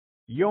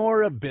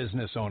You're a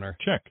business owner.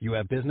 Check. You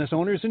have business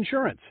owner's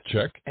insurance.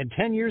 Check. And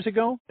 10 years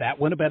ago, that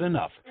wouldn't have been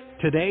enough.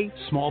 Today,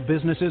 small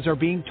businesses are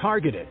being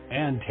targeted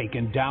and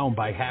taken down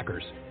by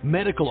hackers.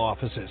 Medical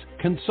offices,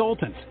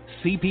 consultants,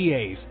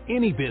 CPAs,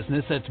 any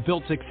business that's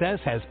built success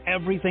has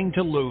everything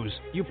to lose.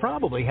 You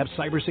probably have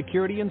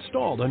cybersecurity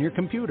installed on your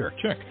computer.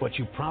 Check. But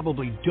you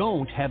probably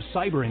don't have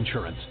cyber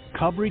insurance.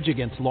 Coverage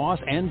against loss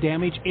and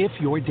damage if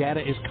your data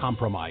is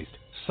compromised.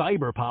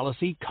 Cyber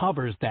policy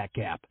covers that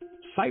gap.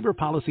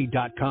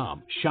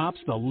 Cyberpolicy.com shops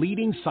the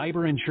leading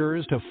cyber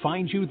insurers to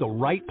find you the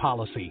right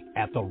policy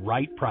at the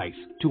right price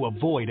to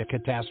avoid a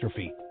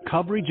catastrophe.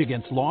 Coverage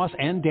against loss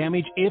and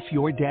damage if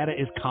your data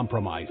is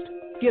compromised.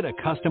 Get a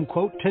custom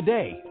quote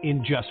today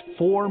in just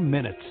 4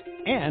 minutes.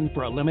 And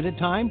for a limited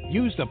time,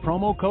 use the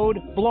promo code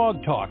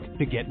BLOGTALK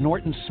to get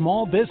Norton's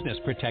small business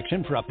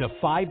protection for up to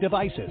 5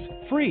 devices.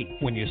 Free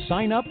when you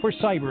sign up for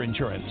cyber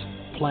insurance.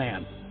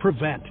 Plan,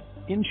 prevent,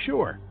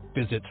 insure.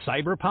 Visit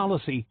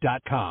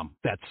cyberpolicy.com.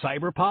 That's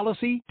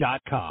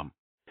cyberpolicy.com.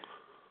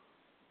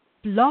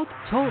 Blog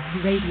Talk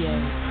Radio.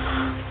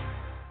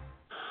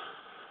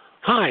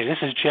 Hi, this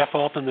is Jeff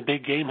Altman, the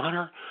Big Game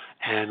Hunter,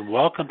 and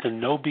welcome to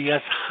No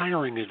BS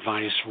Hiring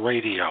Advice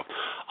Radio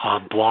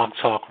on Blog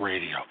Talk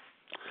Radio.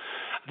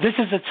 This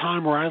is a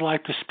time where I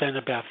like to spend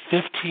about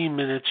 15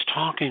 minutes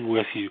talking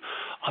with you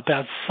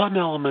about some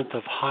element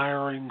of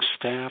hiring,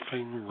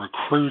 staffing,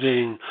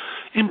 recruiting,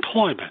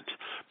 employment,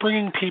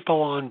 bringing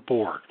people on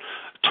board,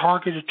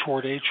 targeted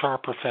toward HR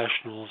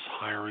professionals,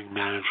 hiring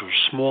managers,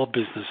 small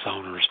business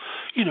owners,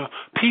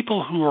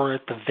 people who are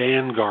at the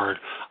vanguard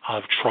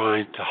of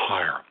trying to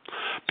hire.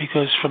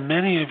 Because for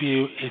many of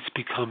you, it's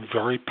become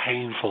very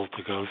painful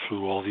to go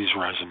through all these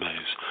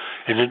resumes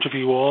and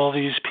interview all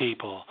these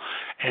people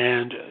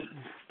and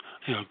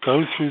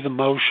go through the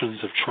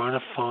motions of trying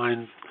to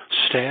find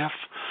staff,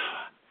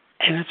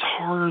 and it's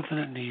harder than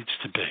it needs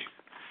to be.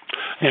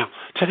 Now,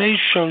 today's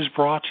show is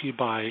brought to you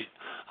by,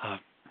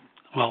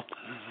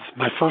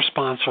 my first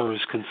sponsor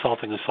is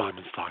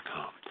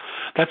consultingassignments.com.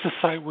 That's a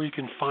site where you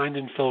can find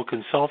and fill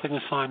consulting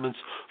assignments,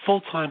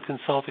 full-time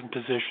consulting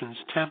positions,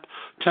 temp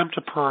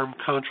to perm,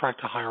 contract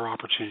to hire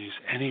opportunities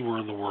anywhere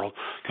in the world,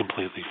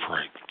 completely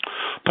free.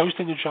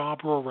 Posting a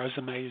job or a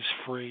resume is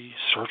free.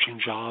 Searching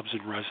jobs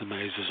and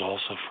resumes is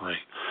also free.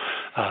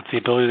 The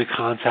ability to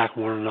contact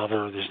one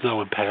another, there's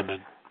no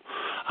impediment.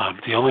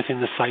 The only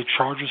thing the site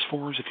charges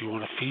for is if you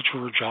want to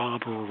feature a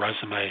job or a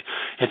resume,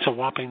 it's a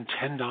whopping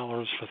 $10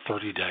 for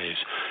 30 days.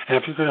 And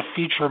if you're going to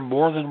feature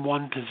more than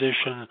one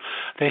position,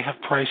 they have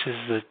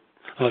programs,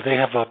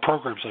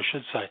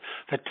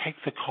 that take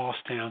the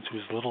cost down to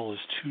as little as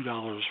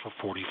 $2 for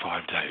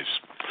 45 days.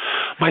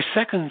 My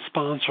second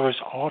sponsor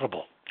is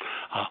Audible.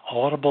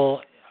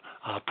 Audible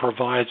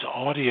provides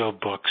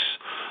audiobooks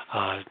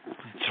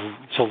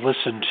to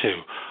listen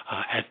to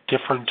at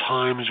different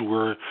times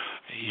where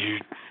you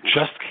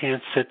just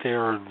can't sit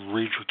there and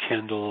read your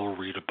Kindle or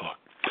read a book.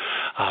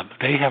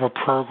 They have a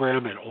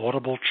program at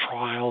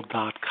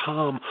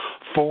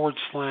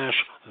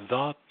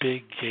audibletrial.com/The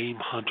Big Game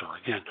Hunter.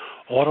 Again,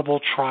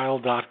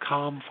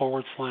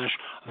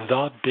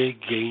 audibletrial.com/The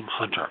Big Game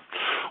Hunter,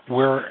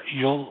 where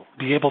you'll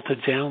be able to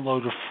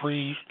download a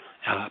free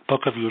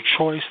book of your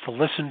choice to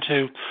listen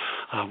to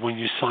when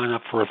you sign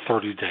up for a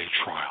 30-day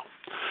trial.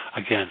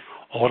 Again,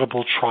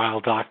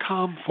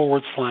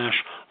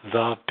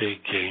 audibletrial.com/The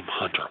Big Game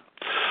Hunter.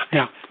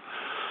 Now,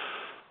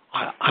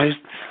 I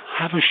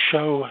have a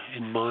show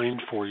in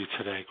mind for you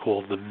today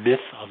called The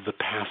Myth of the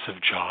Passive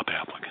Job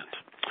Applicant.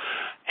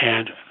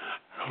 And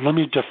let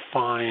me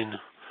define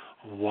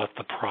what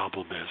the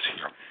problem is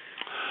here.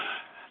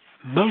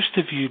 Most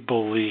of you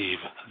believe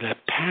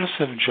that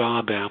passive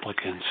job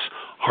applicants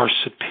are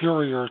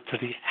superior to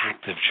the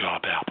active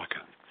job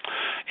applicant.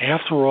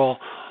 After all,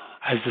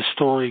 as the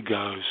story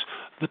goes,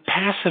 the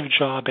passive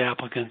job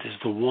applicant is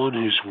the one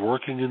who's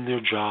working in their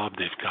job.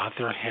 They've got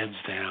their heads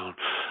down.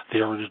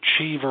 They're an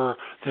achiever.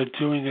 They're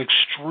doing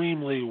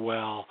extremely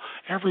well.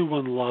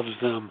 Everyone loves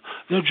them.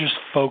 They're just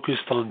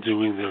focused on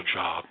doing their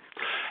job.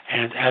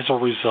 And as a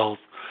result,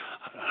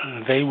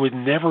 they would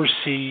never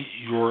see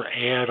your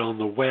ad on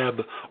the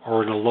web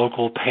or in a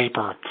local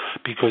paper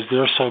because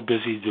they're so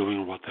busy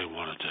doing what they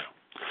want to do.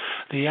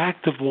 The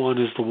active one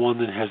is the one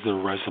that has their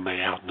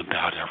resume out and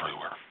about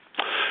everywhere.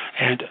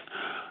 And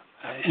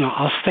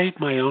I'll state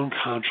my own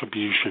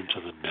contribution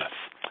to the myth.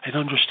 And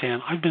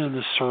understand, I've been in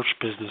the search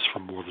business for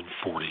more than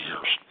 40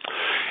 years.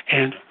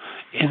 And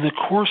in the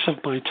course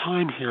of my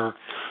time here,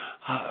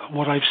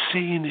 what I've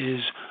seen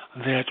is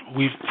that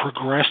we've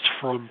progressed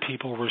from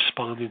people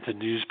responding to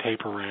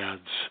newspaper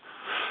ads,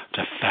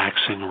 to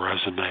faxing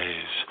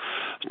resumes,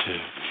 to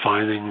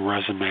finding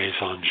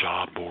resumes on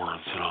job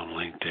boards and on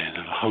LinkedIn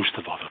and a host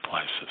of other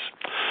places.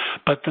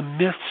 But the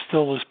myth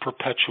still is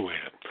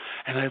perpetuated,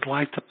 and I'd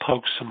like to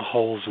poke some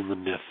holes in the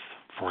myth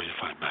for you,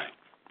 if I may.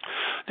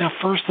 Now,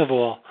 first of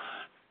all,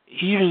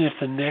 even if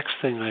the next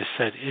thing I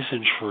said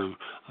isn't true,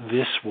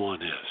 this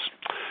one is.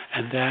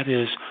 And that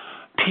is,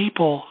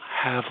 people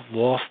have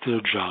lost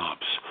their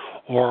jobs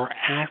or are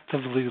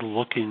actively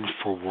looking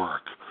for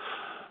work,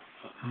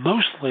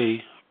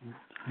 mostly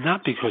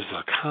not because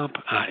they're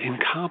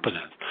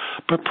incompetent,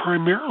 but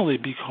primarily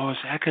because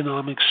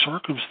economic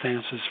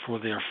circumstances for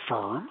their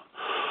firm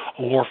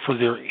or for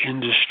their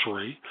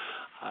industry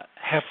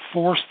have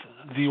forced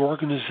the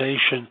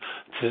organization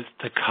to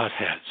cut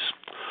heads.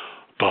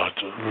 But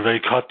they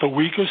cut the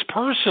weakest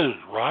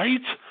person,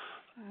 right?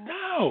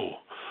 No.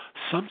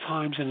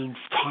 Sometimes an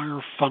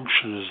entire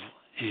function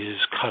is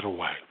cut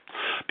away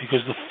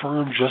because the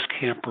firm just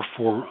can't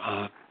perform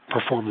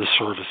the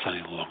service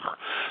any longer.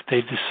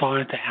 They've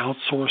decided to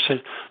outsource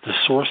it. The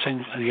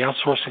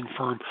outsourcing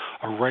firm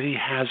already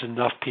has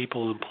enough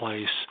people in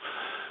place.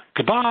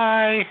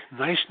 Goodbye.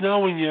 Nice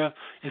knowing you.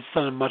 It's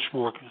done much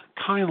more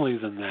kindly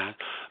than that,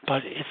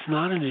 but it's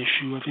not an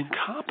issue of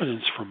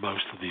incompetence for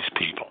most of these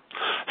people.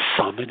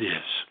 Some it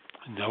is,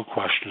 no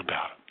question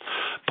about it.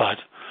 But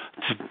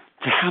to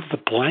have the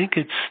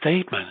blanket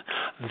statement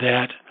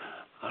that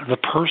the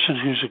person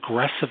who's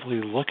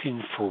aggressively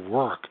looking for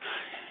work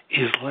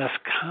is less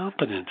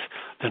competent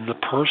than the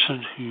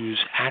person who's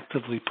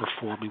actively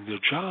performing their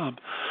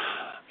job,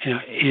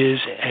 is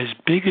as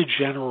big a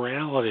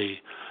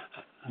generality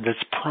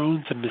that's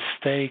prone to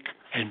mistake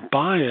and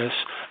bias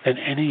than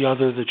any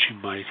other that you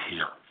might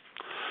hear.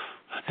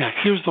 Now,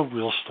 here's the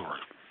real story.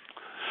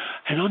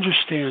 And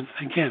understand,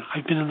 again,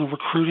 I've been in the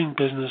recruiting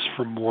business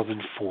for more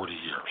than 40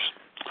 years.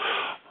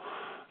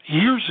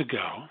 Years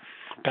ago,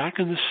 back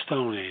in the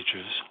Stone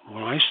Ages,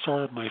 when I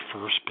started my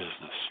first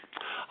business,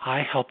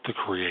 I helped to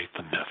create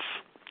the myth.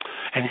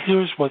 And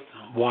here's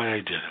why I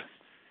did it.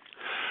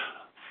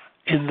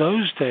 In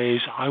those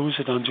days, I was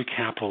an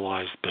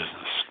undercapitalized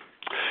business.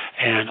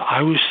 And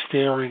I was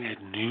staring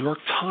at New York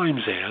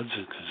Times ads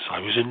because I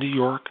was in New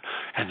York,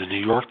 and the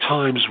New York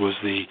Times was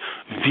the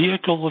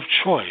vehicle of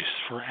choice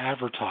for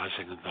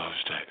advertising in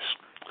those days.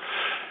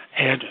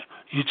 And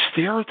you'd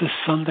stare at the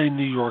Sunday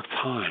New York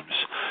Times,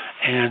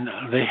 and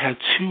they had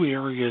two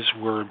areas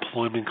where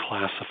employment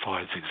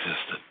classifieds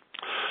existed.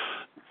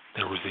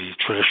 There was the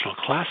traditional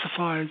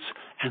classifieds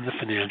and the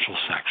financial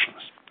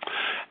sections.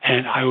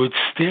 And I would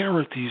stare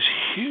at these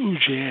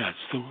huge ads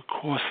that would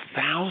cost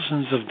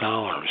thousands of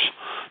dollars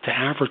to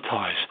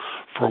advertise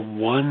for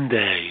one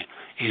day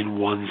in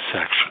one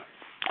section.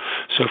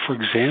 So, for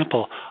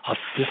example, a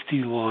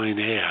 50-line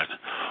ad,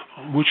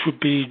 which would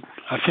be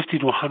a 50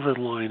 to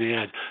 100-line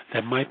ad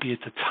that might be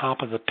at the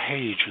top of the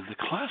page in the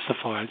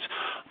classifieds,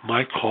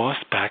 might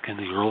cost, back in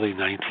the early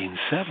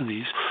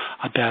 1970s,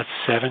 about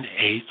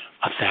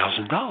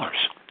 $1,000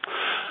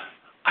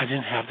 I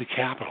didn't have the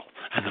capital.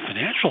 And the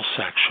financial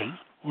section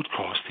would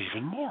cost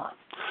even more.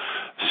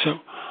 So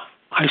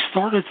I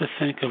started to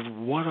think of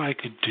what I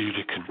could do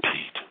to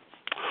compete,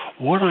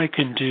 what I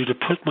can do to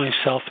put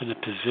myself in a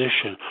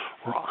position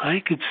where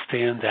I could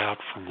stand out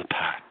from the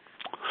pack.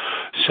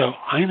 So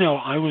I know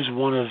I was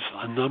one of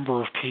a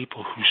number of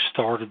people who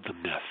started the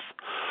myth,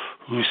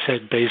 who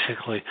said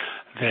basically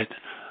that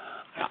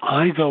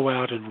I go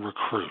out and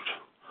recruit.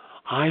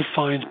 I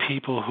find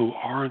people who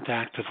aren't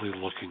actively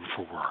looking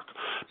for work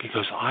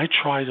because I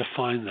try to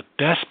find the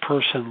best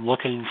person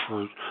looking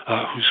for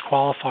who's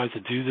qualified to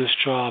do this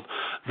job,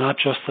 not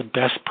just the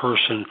best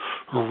person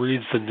who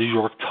reads the New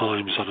York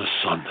Times on a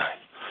Sunday.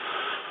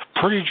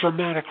 Pretty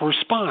dramatic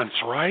response,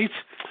 right?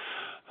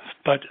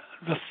 But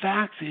the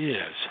fact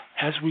is,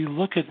 as we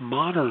look at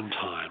modern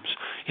times,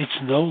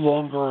 it's no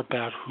longer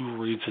about who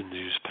reads a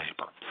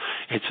newspaper.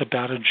 It's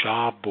about a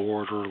job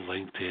board or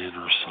LinkedIn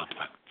or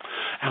something.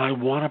 And I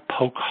want to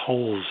poke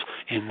holes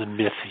in the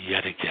myth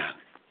yet again.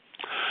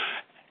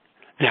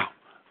 Now,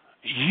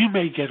 you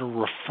may get a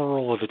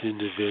referral of an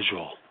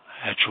individual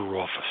at your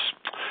office,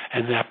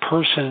 and that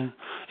person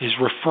is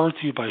referred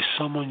to you by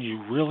someone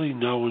you really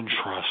know and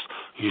trust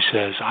who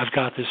says, I've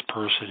got this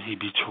person, he'd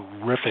be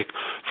terrific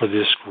for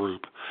this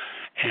group.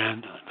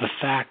 And the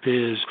fact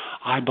is,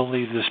 I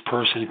believe this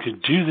person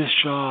could do this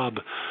job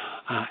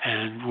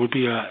and would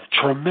be a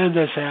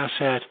tremendous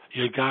asset.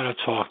 You got to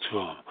talk to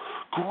him.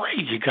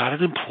 Great, you got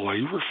an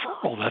employee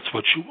referral. That's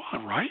what you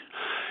want, right?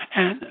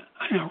 And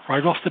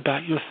right off the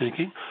bat, you're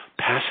thinking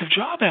passive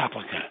job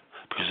applicant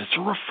because it's a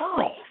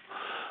referral.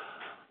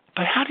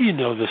 But how do you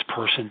know this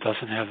person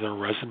doesn't have their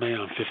resume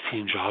on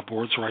 15 job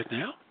boards right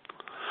now?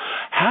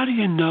 How do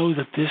you know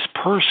that this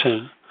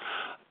person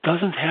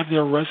doesn't have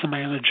their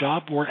resume on a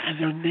job board and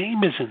their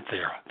name isn't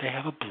there? They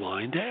have a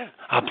blind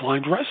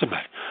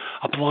resume.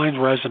 A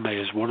blind resume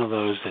is one of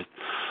those that,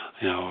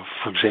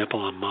 for example,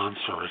 on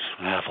Monster, it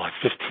have like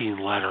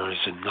 15 letters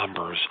and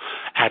numbers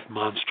at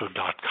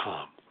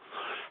monster.com.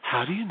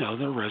 How do you know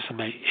their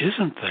resume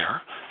isn't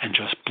there and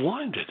just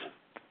blinded?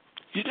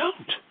 You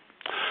don't.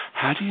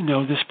 How do you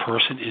know this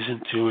person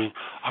isn't doing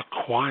a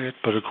quiet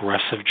but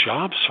aggressive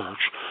job search,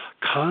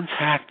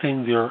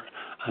 contacting their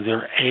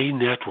A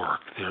network,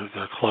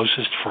 their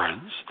closest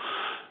friends,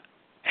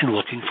 and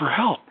looking for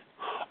help?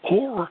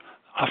 Or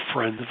a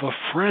friend of a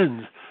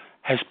friend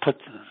has put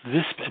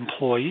this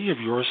employee of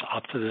yours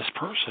up to this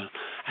person,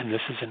 and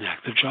this is an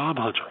active job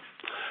hunter.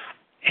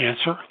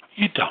 Answer,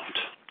 you don't.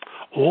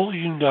 All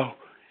you know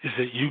is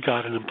that you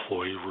got an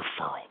employee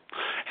referral,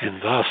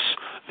 and thus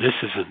this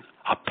is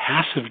a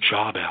passive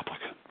job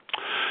applicant.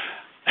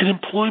 An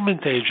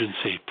employment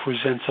agency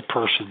presents a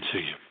person to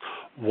you.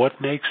 What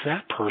makes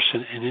that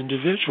person an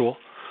individual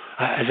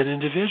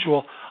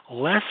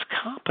less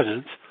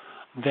competent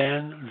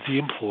than the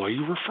employee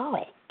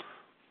referral?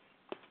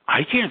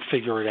 I can't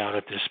figure it out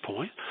at this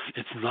point.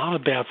 It's not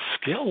about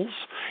skills.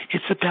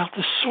 It's about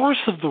the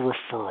source of the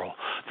referral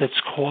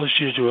that's caused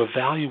you to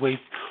evaluate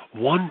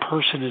one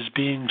person as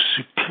being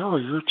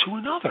superior to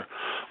another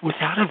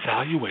without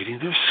evaluating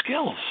their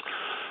skills.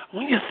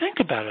 When you think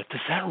about it,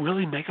 does that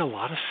really make a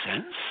lot of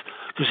sense?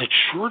 Because it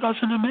sure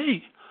doesn't to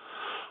me.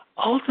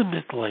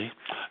 Ultimately,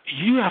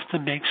 you have to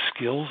make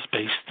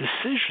skills-based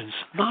decisions,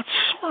 not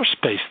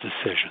source-based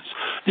decisions.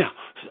 Now,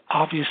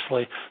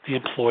 obviously, the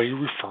employee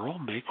referral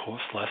may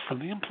cost less than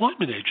the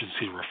employment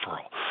agency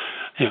referral.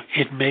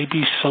 It may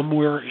be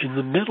somewhere in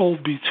the middle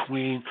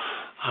between,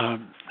 a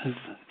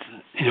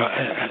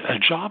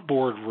job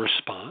board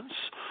response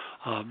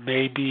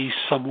may be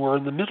somewhere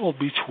in the middle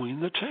between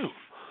the two.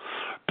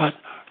 But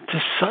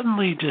to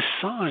suddenly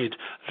decide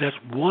that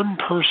one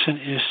person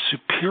is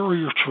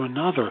superior to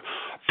another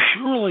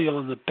purely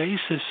on the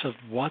basis of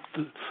what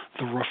the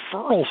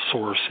referral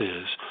source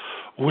is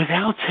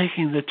without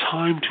taking the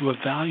time to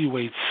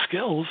evaluate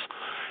skills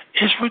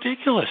is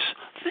ridiculous.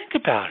 Think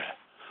about it.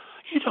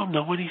 You don't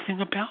know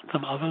anything about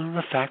them other than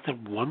the fact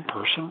that one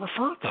person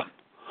referred them.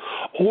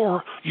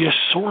 Or you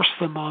source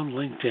them on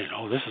LinkedIn.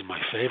 Oh, this is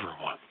my favorite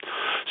one.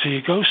 So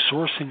you go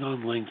sourcing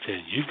on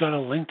LinkedIn. You've got a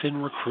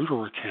LinkedIn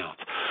recruiter account,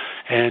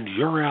 and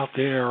you're out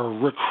there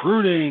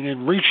recruiting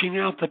and reaching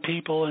out to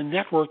people and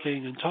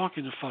networking and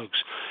talking to folks,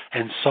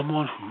 and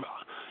someone who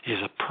is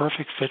a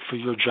perfect fit for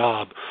your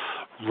job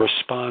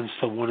responds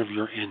to one of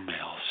your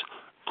emails.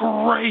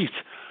 Great!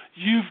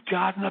 You've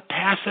gotten a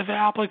passive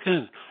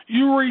applicant.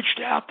 You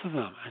reached out to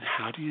them. And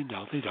how do you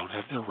know they don't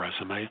have their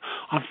resume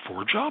on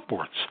 4 job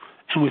boards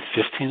and with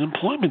 15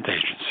 employment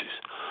agencies?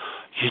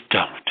 You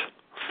don't.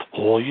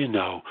 All you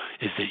know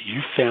is that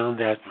you found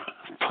that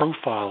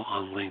profile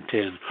on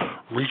LinkedIn,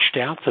 reached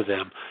out to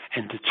them,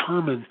 and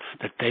determined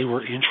that they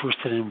were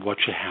interested in what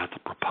you had to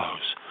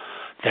propose.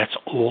 That's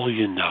all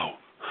you know.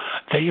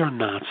 They are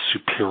not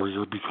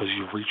superior because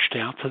you reached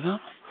out to them.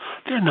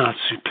 They're not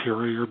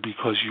superior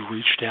because you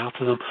reached out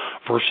to them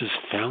versus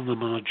found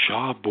them on a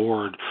job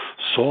board,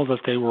 saw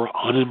that they were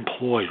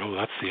unemployed. Oh,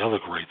 that's the other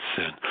great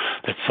sin,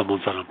 that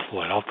someone's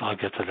unemployed. I'll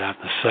get to that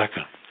in a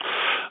second.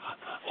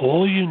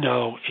 All you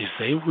know is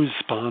they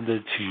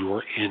responded to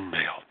your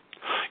email.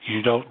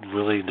 You don't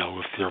really know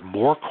if they're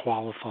more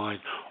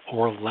qualified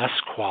or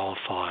less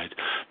qualified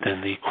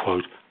than the,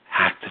 quote,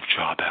 active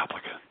job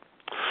applicant.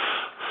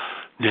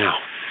 Now,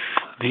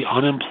 the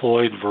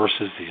unemployed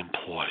versus the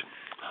employed.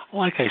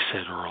 Like I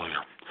said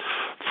earlier,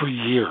 for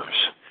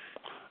years,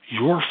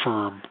 your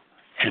firm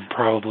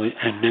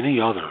and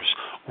many others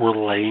were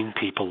laying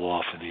people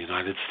off in the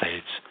United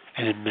States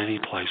and in many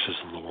places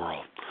in the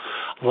world.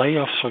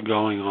 Layoffs are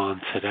going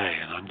on today,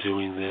 and I'm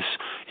doing this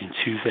in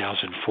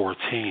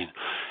 2014,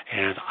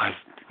 and I've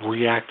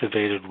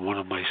reactivated one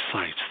of my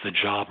sites, the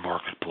job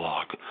market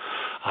blog,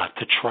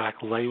 to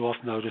track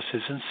layoff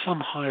notices and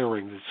some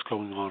hiring that's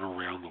going on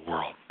around the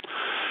world.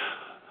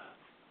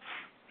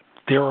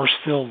 There are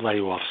still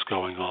layoffs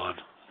going on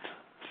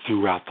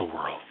throughout the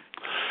world.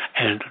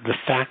 And the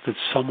fact that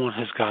someone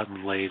has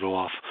gotten laid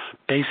off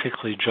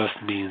basically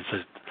just means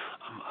that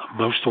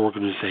most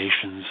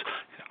organizations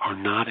are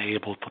not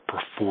able to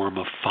perform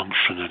a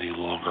function any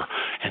longer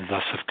and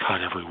thus have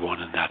cut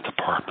everyone in that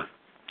department.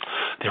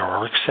 There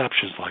are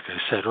exceptions, like I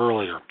said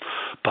earlier,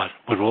 but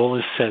when all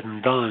is said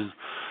and done,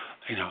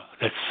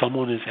 that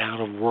someone is out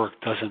of work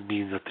doesn't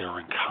mean that they're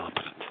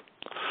incompetent.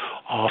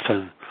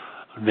 Often,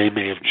 they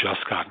may have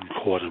just gotten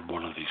caught in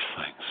one of these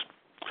things.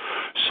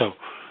 So,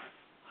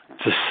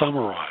 to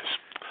summarize,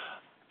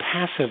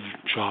 passive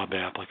job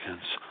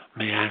applicants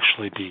may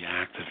actually be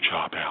active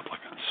job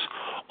applicants.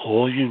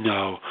 All you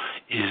know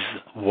is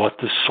what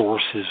the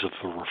source is of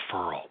the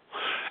referral.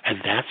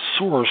 And that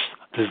source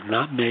does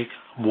not make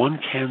one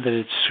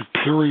candidate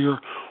superior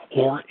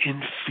or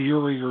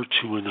inferior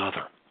to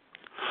another.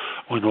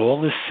 When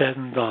all is said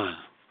and done,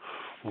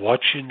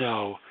 what you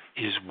know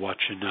is what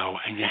you know,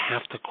 and you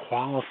have to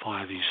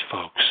qualify these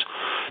folks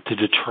to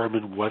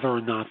determine whether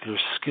or not they're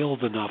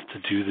skilled enough to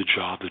do the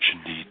job that you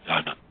need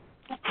done.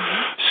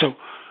 So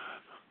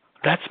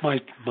that's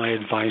my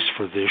advice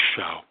for this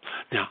show.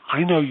 Now,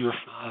 I know you're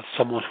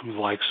someone who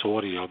likes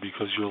audio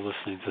because you're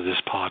listening to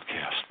this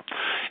podcast,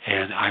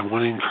 and I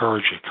want to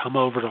encourage you, come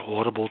over to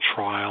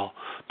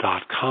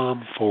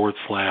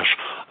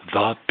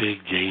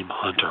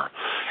audibletrial.com/TheBigGameHunter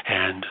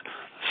and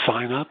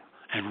sign up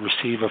and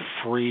receive a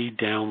free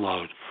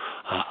download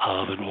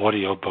of an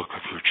audio book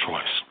of your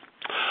choice.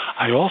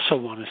 I also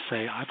want to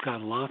say I've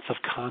got lots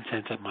of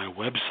content at my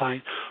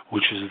website,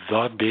 which is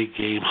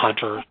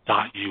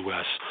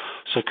thebiggamehunter.us.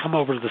 So come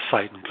over to the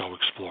site and go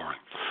exploring.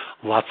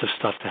 Lots of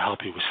stuff to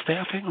help you with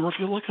staffing, or if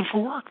you're looking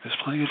for work, there's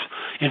plenty of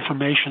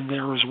information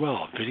there as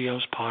well.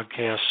 Videos,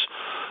 podcasts,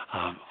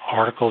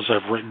 articles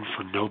I've written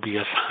for No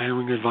BS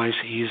Hiring Advice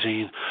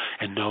Easing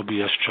and No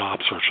BS Job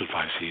Search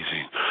Advice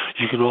Easing.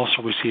 You can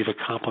also receive a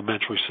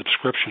complimentary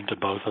subscription to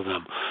both of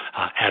them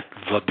at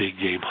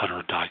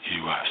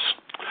thebiggamehunter.us.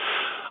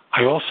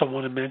 I also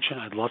want to mention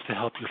I'd love to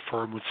help your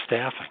firm with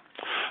staffing.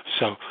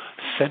 So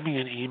send me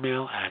an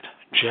email at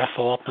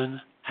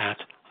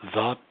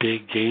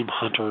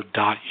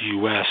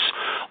jeffaltman@thebiggamehunter.us.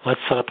 Let's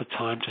set up a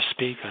time to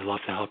speak. I'd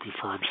love to help your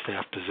firm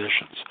staff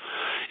positions.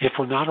 If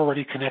we're not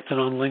already connected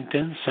on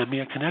LinkedIn, send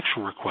me a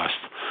connection request.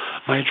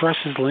 My address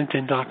is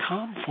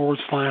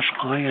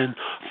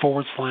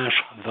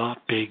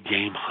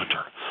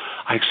linkedin.com/in/thebiggamehunter.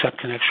 I accept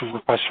connection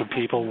requests from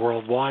people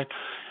worldwide,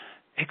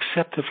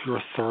 except if you're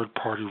a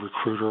third-party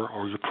recruiter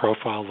or your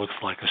profile looks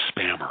like a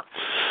spammer.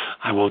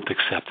 I won't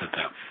accept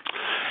them.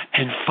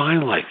 And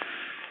finally,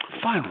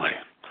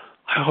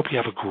 I hope you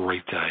have a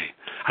great day,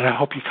 and I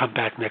hope you come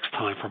back next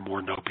time for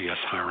more No BS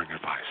hiring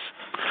advice.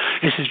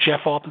 This is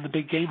Jeff Altman, the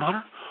Big Game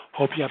Hunter.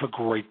 Hope you have a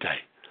great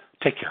day.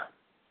 Take care.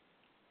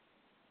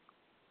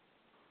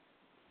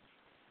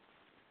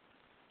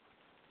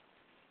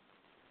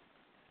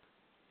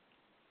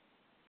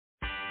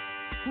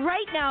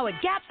 Right now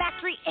at Gap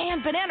Factory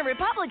and Banana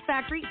Republic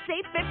Factory,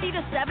 save 50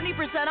 to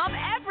 70% off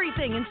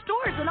everything in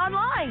stores and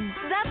online.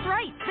 That's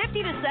right,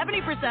 50 to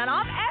 70%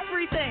 off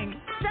everything.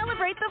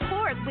 Celebrate the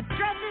 4th with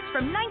dresses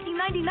from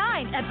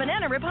 $19.99 at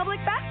Banana Republic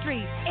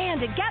Factory.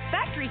 And at Gap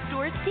Factory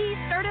stores, tees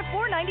start at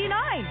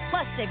 $4.99.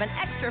 Plus, save an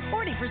extra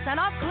 40%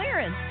 off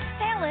clearance.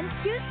 Sale ends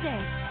Tuesday.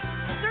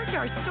 Search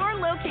our store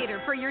locator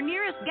for your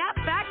nearest Gap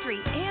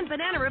Factory and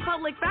Banana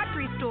Republic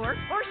Factory store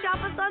or shop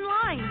us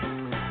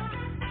online.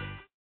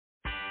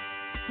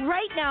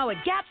 Right now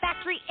at Gap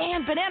Factory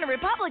and Banana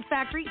Republic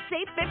Factory,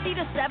 save 50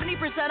 to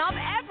 70% off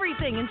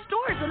everything in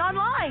stores and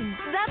online.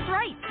 That's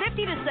right,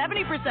 50 to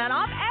 70%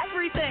 off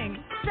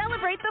everything.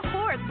 Celebrate the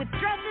 4th with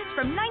dresses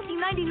from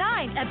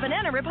 $19.99 at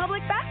Banana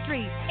Republic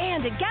Factory.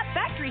 And at Gap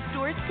Factory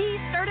stores, tees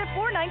start at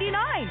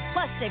 $4.99.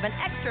 Plus, save an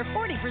extra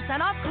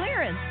 40% off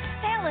clearance.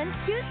 Sale ends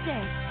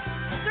Tuesday.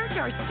 Search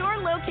our store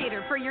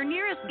locator for your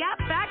nearest Gap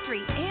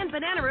Factory and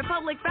Banana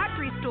Republic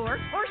Factory store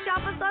or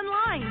shop us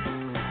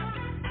online.